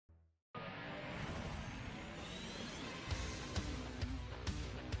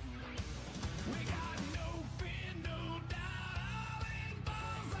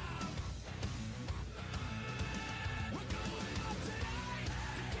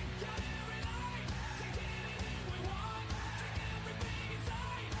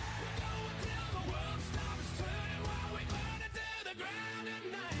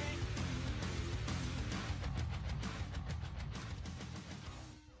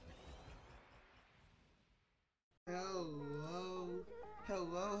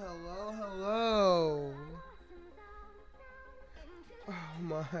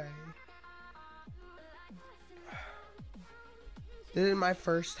This is my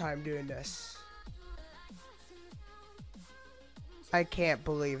first time doing this. I can't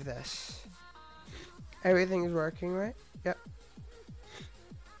believe this. Everything is working, right? Yep.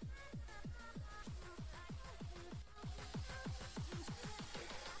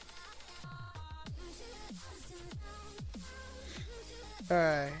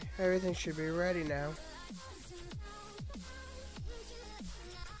 Alright, everything should be ready now.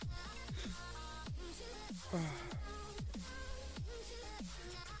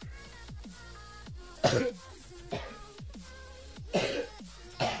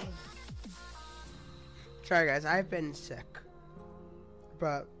 Sorry guys, I've been sick.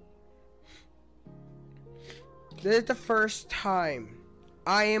 But this is the first time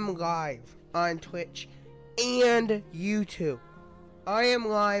I am live on Twitch and YouTube. I am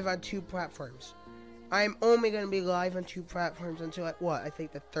live on 2 platforms. I am only going to be live on 2 platforms until, like, what? I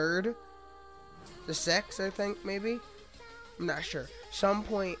think the 3rd? The 6th, I think, maybe? I'm not sure. Some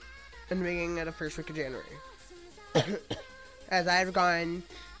point in the beginning of the first week of January. As I've gone...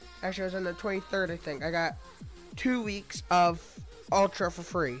 Actually, it was on the 23rd, I think. I got 2 weeks of Ultra for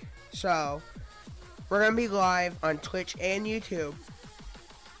free. So, we're going to be live on Twitch and YouTube.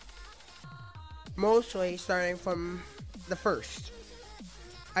 Mostly starting from the 1st.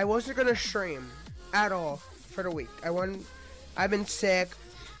 I wasn't going to stream at all for the week. I've been sick.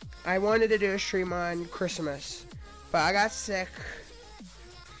 I wanted to do a stream on Christmas. But I got sick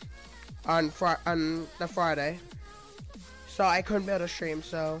on the Friday. So I couldn't be able to stream,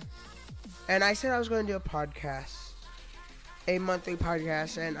 and I said I was going to do a podcast. A monthly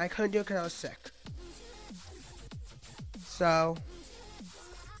podcast, and I couldn't do it because I was sick. So,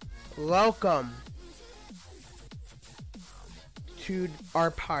 welcome to our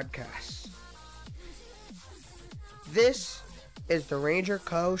podcast. This is the Ranger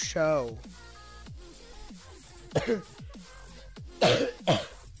Co. Show. It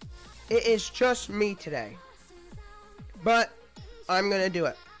is just me today. But I'm going to do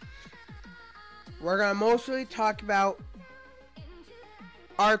it. We're going to mostly talk about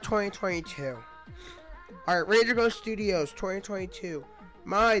our 2022. Our Ranger Go Studios 2022.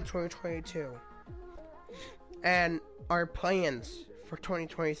 My 2022. And our plans for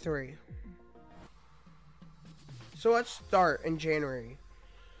 2023. So let's start in January.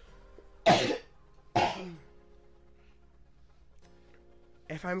 If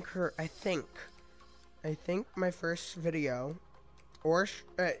I'm correct, I think my first video,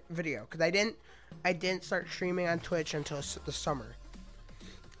 because I didn't start streaming on Twitch until the summer,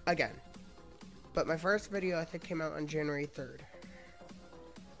 again, but my first video I think came out on January 3rd.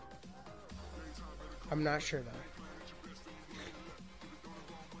 I'm not sure though,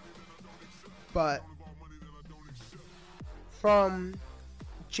 but from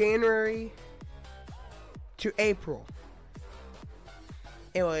January to April,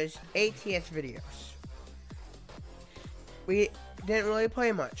 it was ATS videos. We didn't really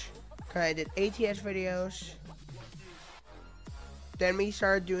play much, because I did ATS videos. Then we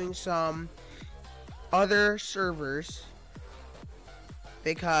started doing some other servers,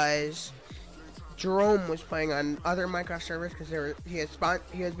 because Jerome was playing on other Minecraft servers, because he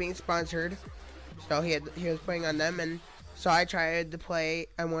was being sponsored, so he was playing on them, and so I wanted to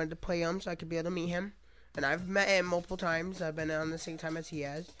play him so I could be able to meet him. And I've met him multiple times. I've been on the same time as he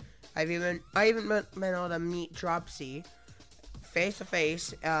has. I even been able to meet Dropsy face to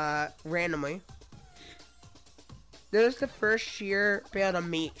face, randomly. This is the first year being able to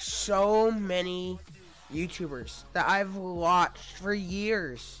meet so many YouTubers that I've watched for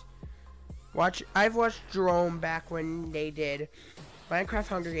years. I've watched Jerome back when they did Minecraft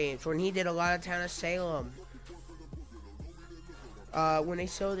Hunger Games, when he did a lot of Town of Salem. When they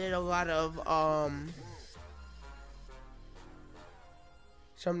still did a lot of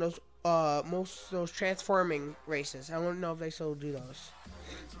some of those most of those transforming races. I don't know if they still do those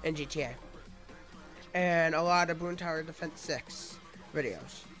in GTA. And a lot of Boon Tower Defense 6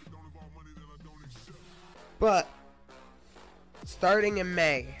 videos. But starting in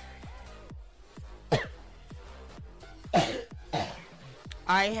May,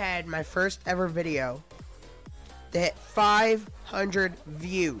 I had my first ever video that hit 500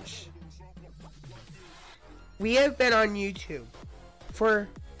 views. We have been on YouTube for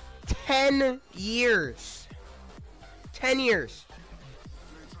 10 years. 10 years.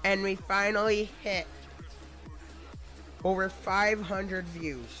 And we finally hit over 500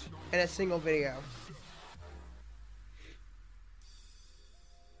 views in a single video.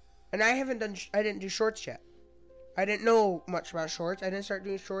 And I didn't do shorts yet. I didn't know much about shorts. I didn't start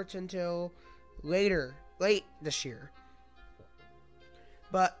doing shorts until late this year.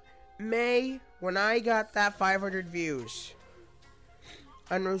 But May, when I got that 500 views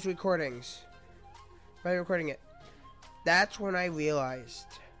on those recordings, by recording it, that's when I realized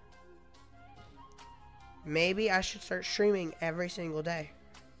maybe I should start streaming every single day.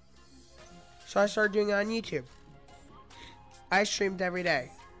 So I started doing it on YouTube. I streamed every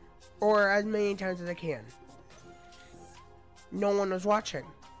day, or as many times as I can. No one was watching.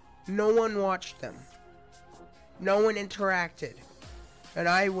 No one watched them. No one interacted. And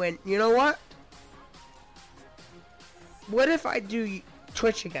I went, you know what? What if I do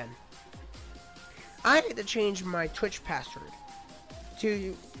Twitch again? I had to change my Twitch password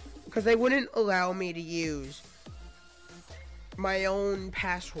because they wouldn't allow me to use my own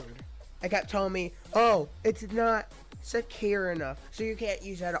password. They kept telling me, oh, it's not secure enough, so you can't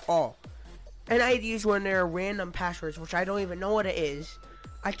use that at all. And I'd use one of their random passwords, which I don't even know what it is.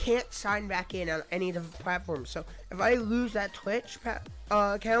 I can't sign back in on any of the platforms. So if I lose that Twitch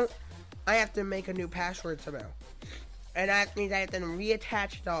account, I have to make a new password somehow. And that means I have to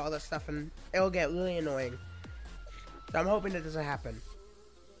reattach to all this stuff, and it'll get really annoying. So I'm hoping that doesn't happen.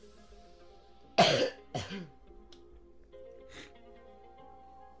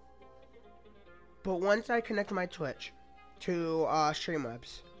 But once I connect my Twitch to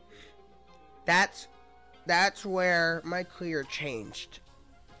Streamlabs, that's where my career changed.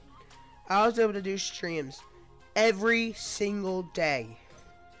 I was able to do streams every single day.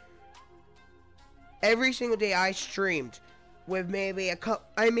 Every single day I streamed, with maybe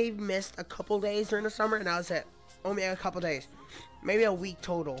I maybe missed a couple days during the summer, and that was it. Only a couple days, maybe a week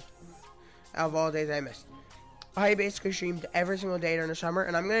total out of all the days I missed. I basically streamed every single day during the summer,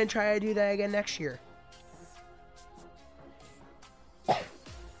 and I'm gonna try to do that again next year.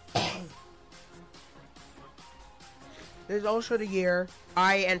 This is also the year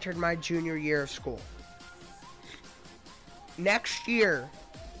I entered my junior year of school. Next year,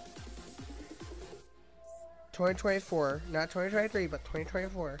 2024, not 2023, but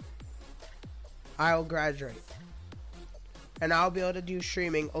 2024, I'll graduate. And I'll be able to do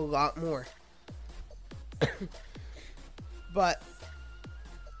streaming a lot more. But,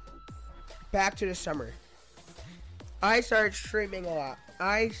 back to the summer. I started streaming a lot.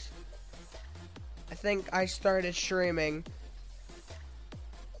 I think I started streaming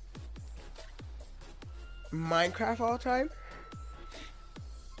Minecraft all the time,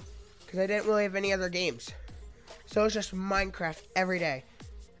 because I didn't really have any other games. So it was just Minecraft every day.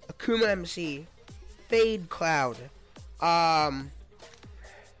 Akuma MC, Fade Cloud.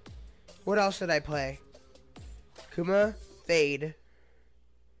 What else did I play? Akuma, Fade.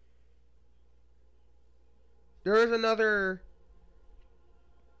 There was another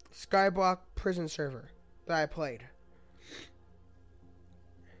Skyblock prison server that I played.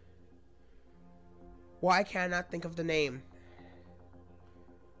 Why can't I not think of the name?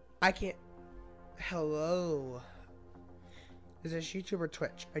 I can't. Hello. Is this YouTube or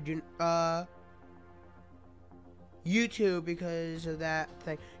Twitch? I do. YouTube, because of that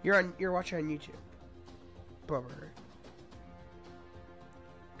thing. You're watching on YouTube. Brother.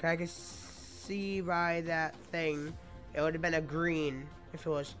 Okay, I can see by that thing. It would have been a green if it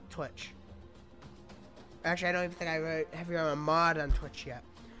was Twitch. Actually, I don't even think I have you on a mod on Twitch yet.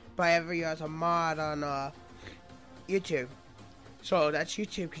 But I have you as a mod on YouTube. So that's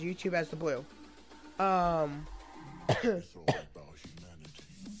YouTube, because YouTube has the blue.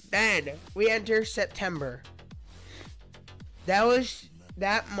 Then we enter September.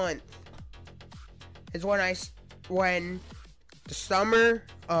 That month is when the summer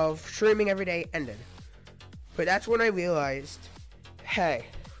of streaming every day ended. But that's when I realized, hey,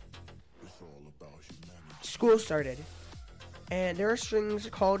 school started, and there are things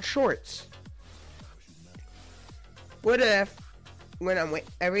called shorts. What if, when I'm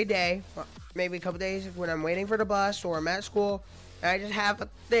every day, maybe a couple days, when I'm waiting for the bus or I'm at school, and I just have a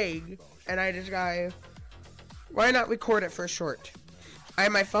thing, and I just go, why not record it for a short? I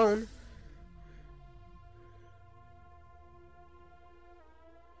have my phone.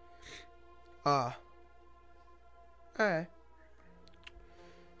 Alright.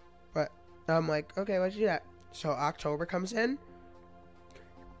 But I'm like, okay, let's do that. So October comes in.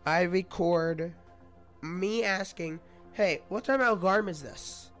 I record me asking, hey, what type of alarm is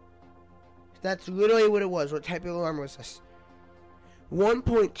this? That's literally what it was. What type of alarm was this?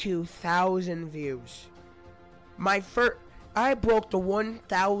 1.2 thousand views. I broke the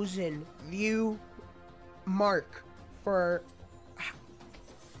 1,000 view mark for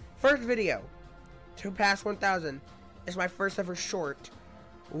first video to pass 1,000. It's my first ever short.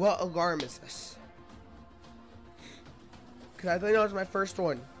 What alarm is this? Because I think that was my first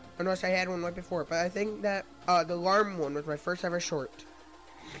one. Unless I had one right before. But I think that the alarm one was my first ever short.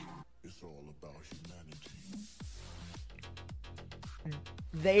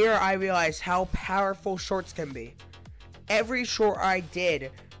 there I realized how powerful shorts can be. Every short I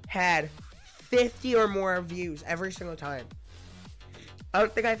did had 50 or more views every single time. I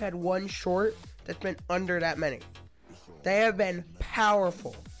don't think I've had one short that's been under that many. They have been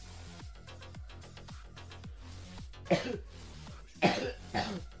powerful.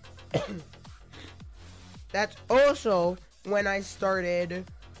 That's also when I started,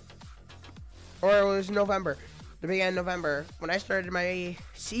 or it was November, the beginning of November, when I started my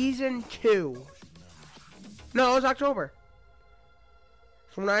season 2. No, it was October.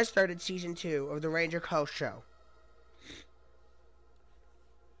 So when I started season 2 of the Ranger Coast Show.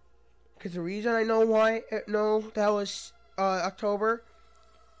 Because the reason I know that was October,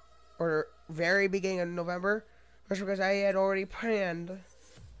 or very beginning of November, was because I had already planned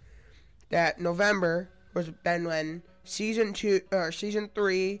that November was then when season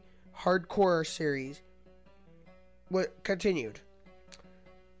 3 hardcore series continued.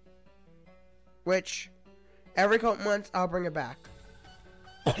 Which, every couple months, I'll bring it back.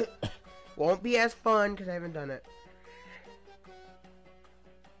 Won't be as fun because I haven't done it.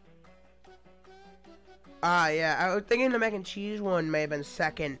 Yeah, I was thinking the mac and cheese one may have been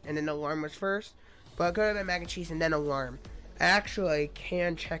second and then alarm was first. But it could have been mac and cheese and then alarm. I actually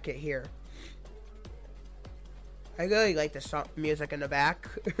can check it here. I really like the song music in the back.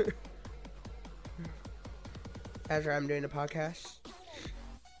 As I'm doing the podcast.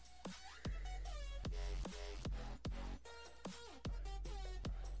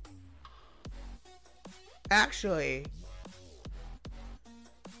 Actually,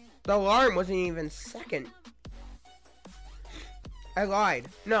 the alarm wasn't even second. I lied.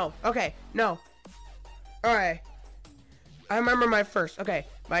 No. Okay. No. Alright. I remember my first. Okay.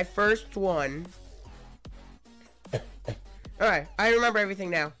 My first one. Alright. I remember everything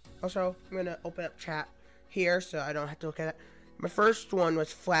now. Also, I'm going to open up chat here so I don't have to look at it. My first one was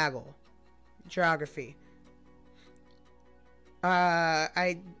Flaggle. Geography.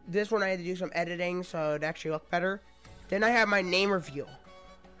 This one I had to do some editing so it actually looked better. Then I had my name reveal.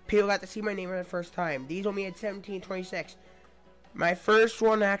 People got to see my name for the first time. These will be at 1726. My first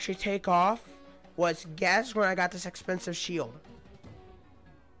one to actually take off was guess when I got this expensive shield.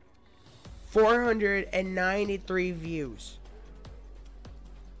 493 views.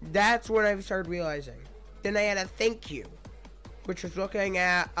 That's when I started realizing. Then I had a thank you, which was looking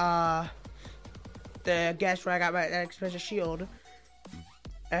at the guess when I got that expensive shield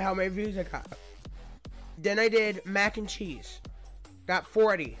and how many views I got. Then I did mac and cheese. Got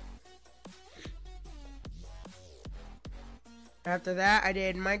 40. After that, I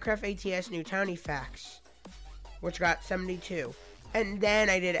did Minecraft ATS New Townie Facts, which got 72. And then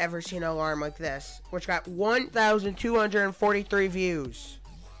I did Ever Seen an Alarm Like This, which got 1,243 views.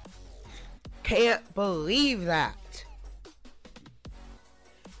 Can't believe that.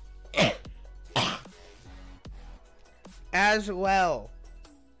 As well,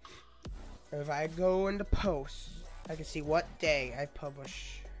 if I go into posts, I can see what day I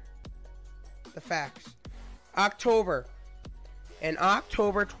publish the facts. October. And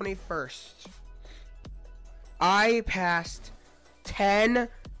October 21st, I passed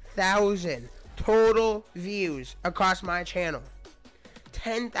 10,000 total views across my channel.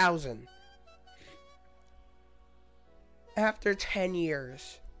 10,000. After 10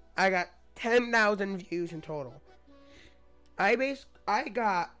 years, I got 10,000 views in total. I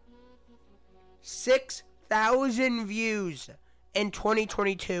got 6,000 views in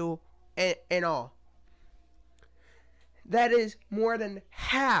 2022 in all. That is more than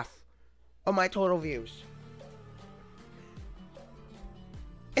half of my total views.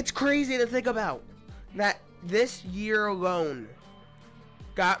 It's crazy to think about that this year alone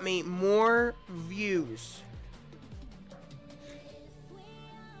got me more views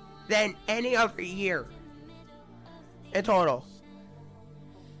than any other year in total.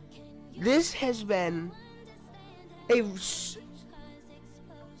 This has been a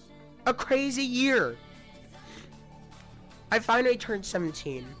crazy year. I finally turned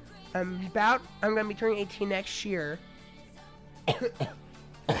 17. I'm gonna be turning 18 next year.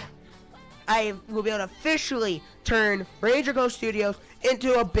 I will be able to officially turn Ranger Go Studios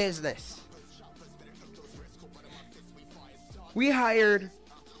into a business. We hired...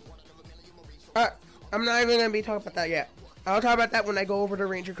 I'm not even gonna be talking about that yet. I'll talk about that when I go over to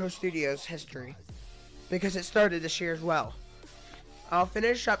Ranger Co. Studios history. Because it started this year as well. I'll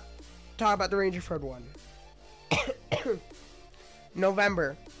finish up talking about the Rangerford one.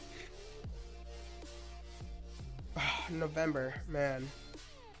 November. November, man.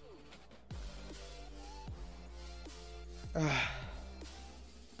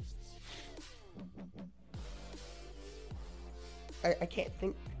 I can't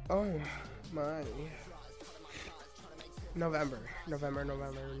think. Oh my. November.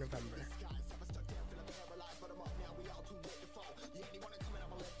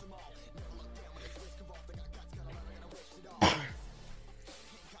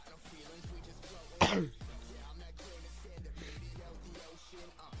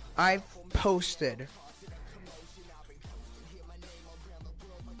 I've posted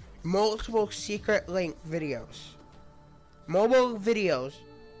multiple secret link videos, mobile videos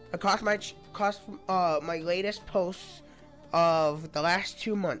across my latest posts of the last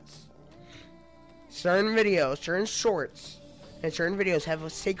 2 months. Certain videos, certain shorts, and certain videos have a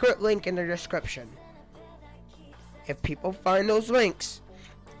secret link in their description. If people find those links,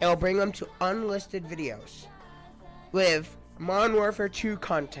 it'll bring them to unlisted videos with Modern Warfare 2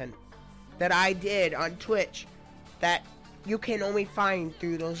 content that I did on Twitch that you can only find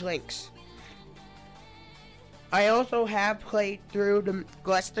through those links. I also have played through the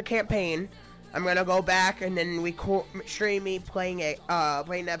Glester campaign. I'm gonna go back and then stream me playing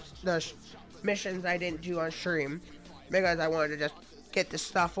the missions I didn't do on stream because I wanted to just get this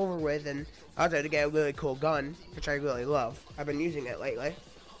stuff over with, and I was able to get a really cool gun, which I really love. I've been using it lately.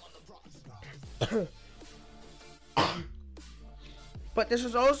 But this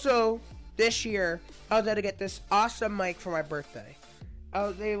was also, this year, I was able to get this awesome mic for my birthday. I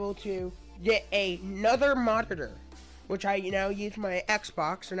was able to get another monitor, which I now use my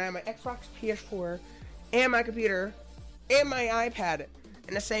Xbox, and I have my Xbox, PS4, and my computer, and my iPad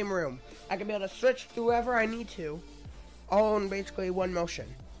in the same room. I can be able to switch to whoever I need to, all in basically one motion.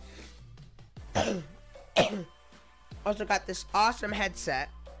 Also got this awesome headset,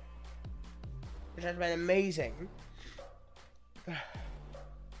 which has been amazing.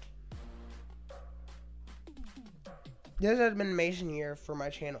 This has been an amazing year for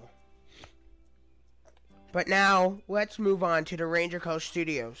my channel. But now, let's move on to the Ranger Coast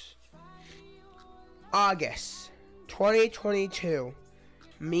Studios. August 2022,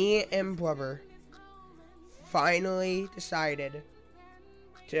 me and Blubber finally decided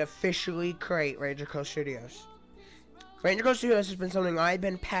to officially create Ranger Coast Studios. Ranger Coast Studios has been something I've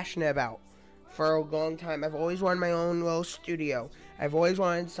been passionate about for a long time. I've always wanted my own little studio. I've always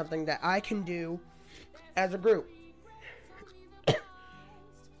wanted something that I can do as a group.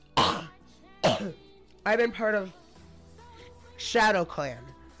 I've been part of Shadow Clan.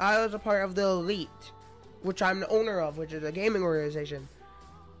 I was a part of the Elite, which I'm the owner of, which is a gaming organization.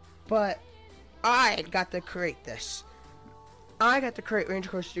 But I got to create this. I got to create Ranger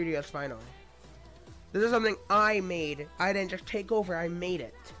Coast Studios finally. This is something I made. I didn't just take over, I made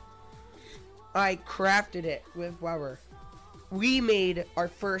it. I crafted it with Weber. We made our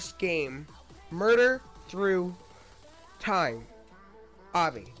first game, Murder Through Time,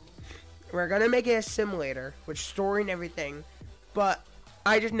 Obby. We're gonna make it a simulator with story and everything, but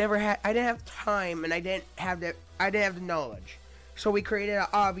I didn't have time, and I didn't have the knowledge. So we created an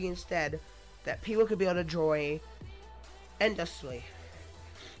obby instead that people could be able to enjoy endlessly.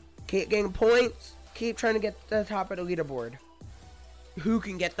 Keep getting points, keep trying to get to the top of the leaderboard. Who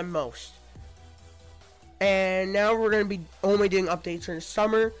can get the most? And now we're gonna be only doing updates in the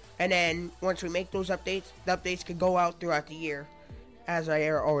summer, and then once we make those updates, the updates could go out throughout the year, as I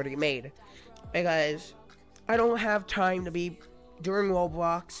already made, because I don't have time to be doing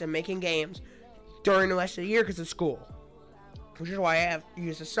Roblox and making games during the rest of the year because of school, which is why I have to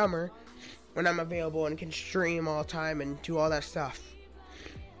use the summer when I'm available and can stream all the time and do all that stuff.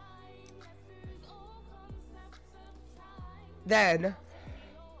 Then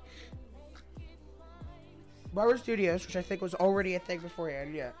Barber Studios, which I think was already a thing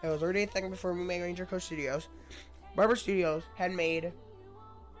beforehand, yeah, it was already a thing before we made Ranger Coast Studios. Barber Studios had made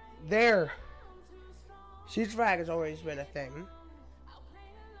their Siege Flag has always been a thing,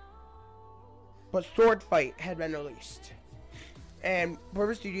 but Sword Fight had been released, and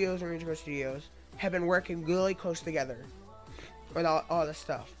Barber Studios and Ranger Coast Studios have been working really close together with all this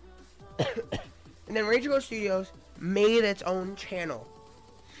stuff. And then Ranger Coast Studios made its own channel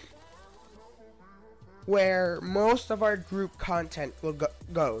where most of our group content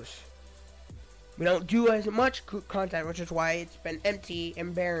goes. We don't do as much group content, which is why it's been empty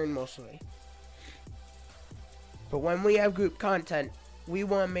and barren mostly. But when we have group content, we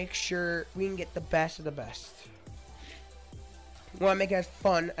want to make sure we can get the best of the best. We want to make it as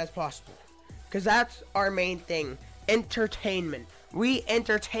fun as possible, because that's our main thing. Entertainment. We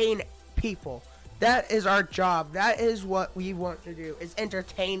entertain people. That is our job. That is what we want to do, is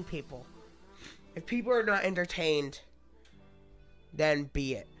entertain people. If people are not entertained, then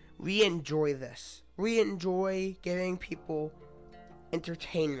be it. We enjoy this. We enjoy giving people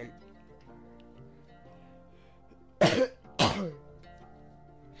entertainment.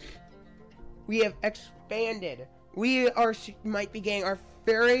 We have expanded. Might be getting our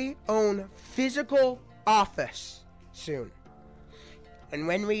very own physical office soon. And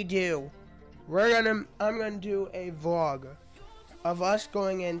when we do, I'm gonna do a vlog of us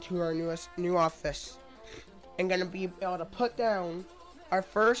going into our new office and gonna be able to put down our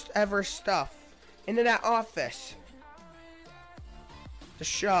first ever stuff into that office to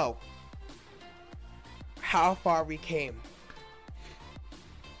show how far we came.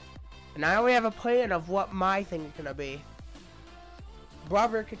 And I already have a plan of what my thing is gonna be.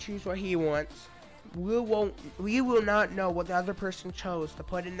 Robert can choose what he wants. We will not know what the other person chose to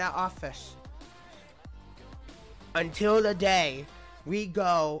put in that office until the day we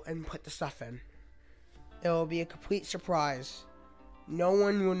go and put the stuff in. It will be a complete surprise. No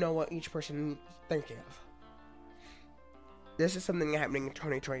one will know what each person is thinking of. This is something happening in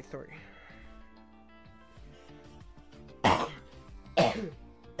 2023.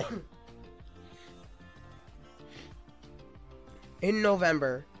 In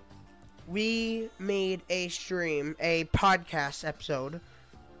November, we made a podcast episode,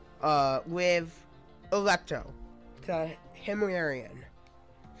 with Electo, the Himarian.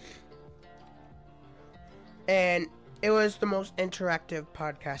 And it was the most interactive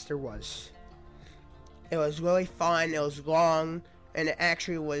podcast there was. It was really fun, it was long, and it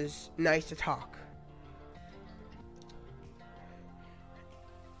actually was nice to talk.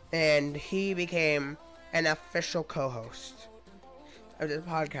 And he became an official co-host of this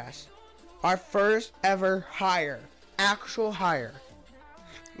podcast. Our first ever actual hire.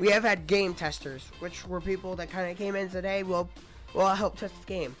 We have had game testers, which were people that kind of came in today, will help test the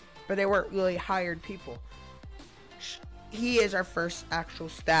game, but they weren't really hired people. He is our first actual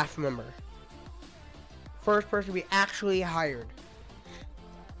staff member. First person we actually hired.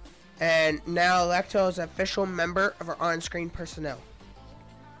 And now Electo is an official member of our on-screen personnel.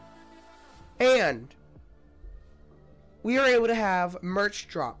 And we were able to have merch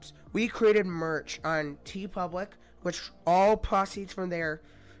drops. We created merch on TeePublic, which all proceeds from there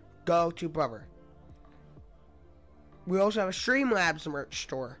go to Blubber. We also have a Streamlabs merch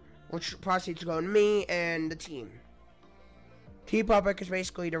store, which proceeds go to me and the team. TeePublic is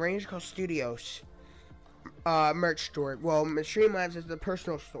basically the Ranger Coast Studios merch store. Well, Streamlabs is the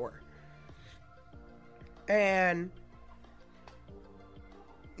personal store. And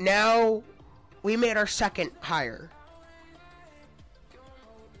now we made our second hire.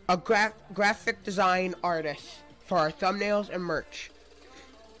 A graphic design artist for our thumbnails and merch,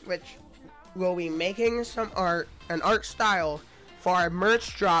 which will be making some an art style for our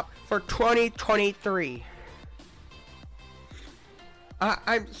merch drop for 2023.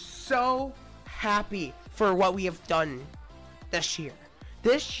 I'm so happy for what we have done this year.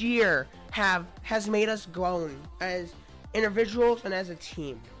 This year has made us grown as individuals and as a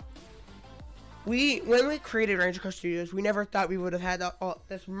team. When we created Ranger Coast Studios, we never thought we would have had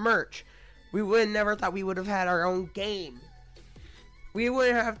this merch. We would never thought we would have had our own game. We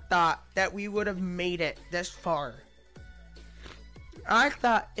wouldn't have thought that we would have made it this far. I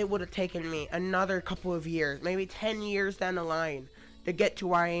thought it would have taken me another couple of years, maybe 10 years down the line, to get to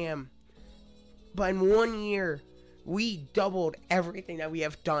where I am. But in 1 year, we doubled everything that we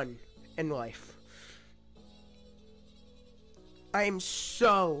have done in life. I am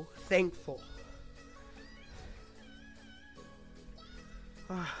so thankful.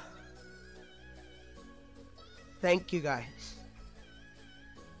 Thank you guys.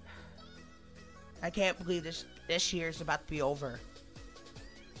 I can't believe this year is about to be over.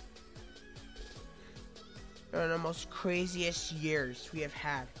 One of the most craziest years we have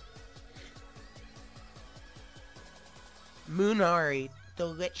had. Munari, the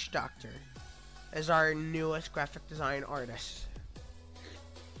Lich Doctor, is our newest graphic design artist.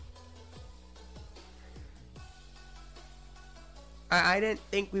 I didn't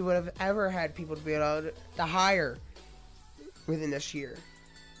think we would have ever had people to be able to hire within this year.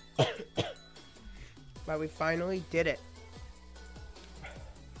 But we finally did it.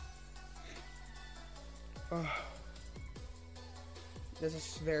 This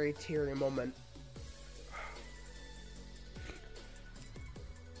is a very teary moment.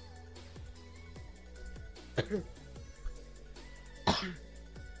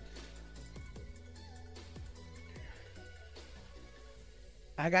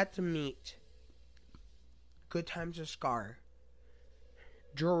 I got to meet Good Times with Scar,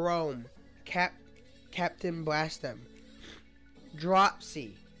 Jerome, Captain Blastem,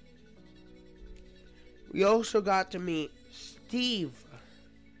 Dropsy. We also got to meet Steve,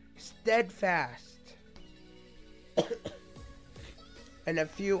 Steadfast, and a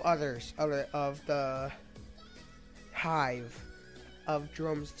few others of the hive of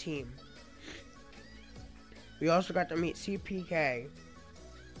Jerome's team. We also got to meet CPK.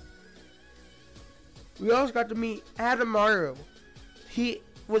 We also got to meet Adamaru. He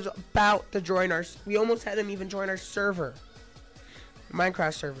was about to join our... We almost had him even join our server.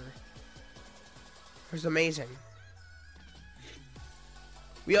 Minecraft server. It was amazing.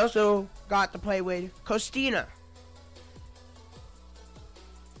 We also got to play with Costina.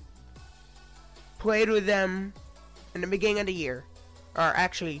 Played with them in the beginning of the year. Or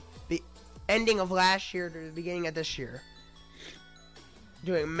actually, the ending of last year to the beginning of this year.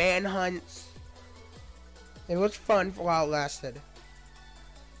 Doing manhunts. It was fun for while it lasted.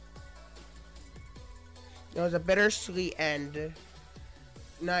 It was a bittersweet end.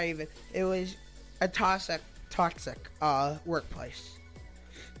 Not even. It was a toxic workplace.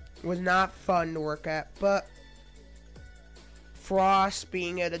 It was not fun to work at, but Frost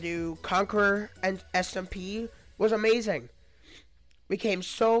being able to do Conqueror and SMP was amazing. We came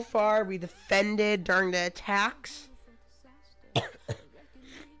so far. We defended during the attacks.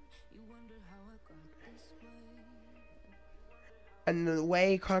 And the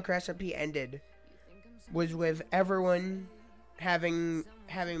way Conquer SMP ended was with everyone having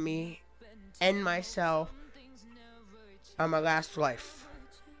me end myself on my last life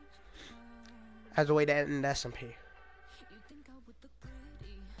as a way to end SMP.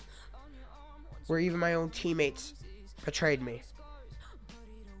 Where even my own teammates betrayed me.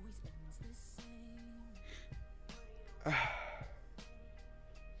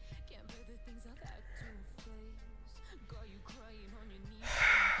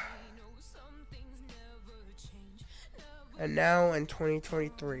 And now in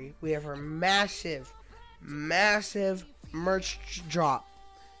 2023, we have our massive merch drop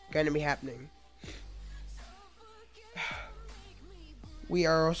going to be happening. We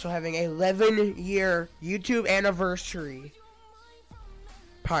are also having a 11-year YouTube anniversary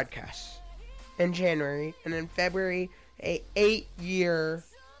podcast in January, and in February, a 8-year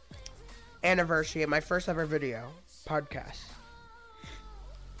anniversary of my first ever video podcast.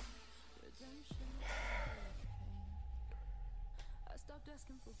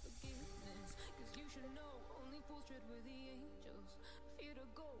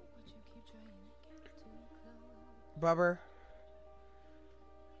 Brother,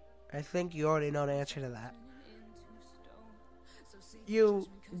 I think you already know the answer to that.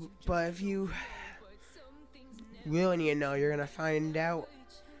 But if you really need to know, you're gonna find out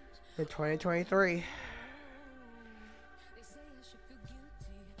in 2023.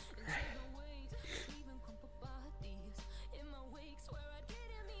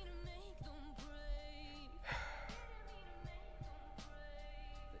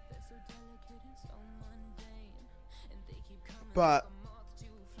 But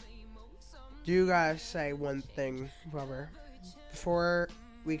do gotta say one thing, brother, before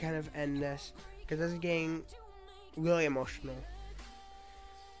we kind of end this, because this is getting really emotional.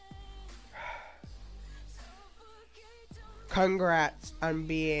 Congrats on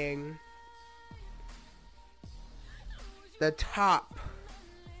being the top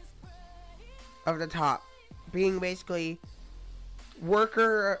of the top, being basically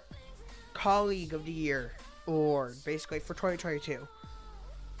worker colleague of the year award, basically for 2022.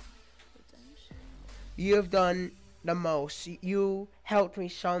 You have done the most. You helped me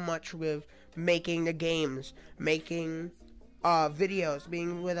so much with making the games, making videos,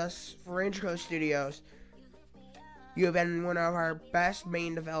 being with us for Intro Studios. You have been one of our best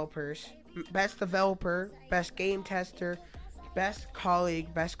main developers, best developer, best game tester, best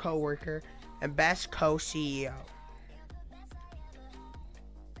colleague, best co-worker, and best co-CEO.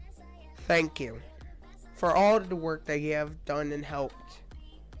 Thank you for all of the work that you have done and helped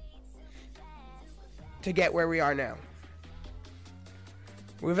to get where we are now.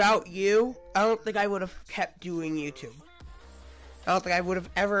 Without you, I don't think I would have kept doing YouTube. I don't think I would have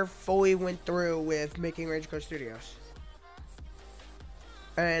ever fully went through with making Rage Code Studios.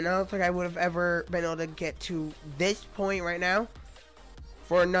 And I don't think I would have ever been able to get to this point right now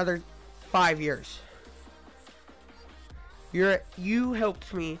for another 5 years. You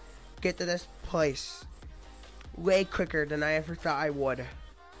helped me get to this place way quicker than I ever thought I would.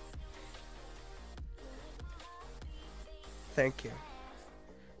 Thank you.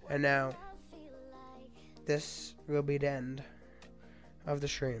 And now, this will be the end of the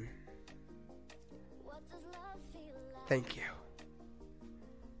stream. Thank you.